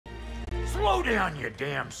Slow down, you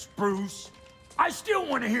damn spruce. I still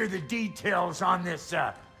want to hear the details on this,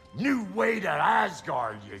 new way to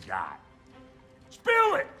Asgard you got.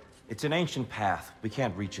 Spill it! It's an ancient path. We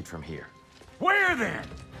can't reach it from here. Where then?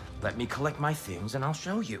 Let me collect my things and I'll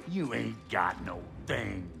show you. You ain't got no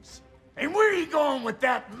things. And where you going with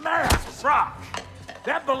that map, Brock?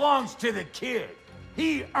 That belongs to the kid.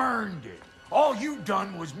 He earned it. All you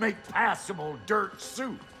done was make passable dirt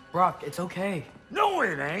soup. Brock, it's okay. No,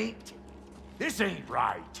 it ain't. This ain't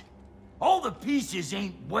right. All the pieces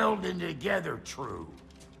ain't welding together true.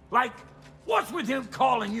 Like, what's with him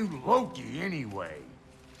calling you Loki anyway?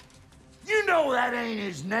 You know that ain't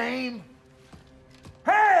his name.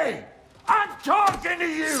 Hey! I'm talking to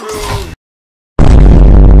you!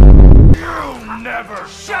 You never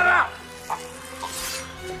shut up!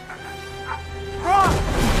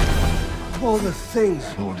 All the things.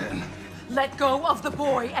 Odin. Let go of the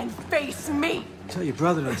boy and face me! Tell your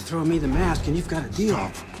brother to throw me the mask and you've got a deal.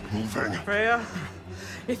 Stop moving. Freya?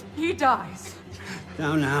 If he dies...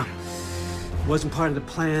 Now. Wasn't part of the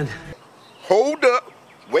plan. Hold up.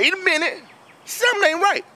 Wait a minute. Something ain't right.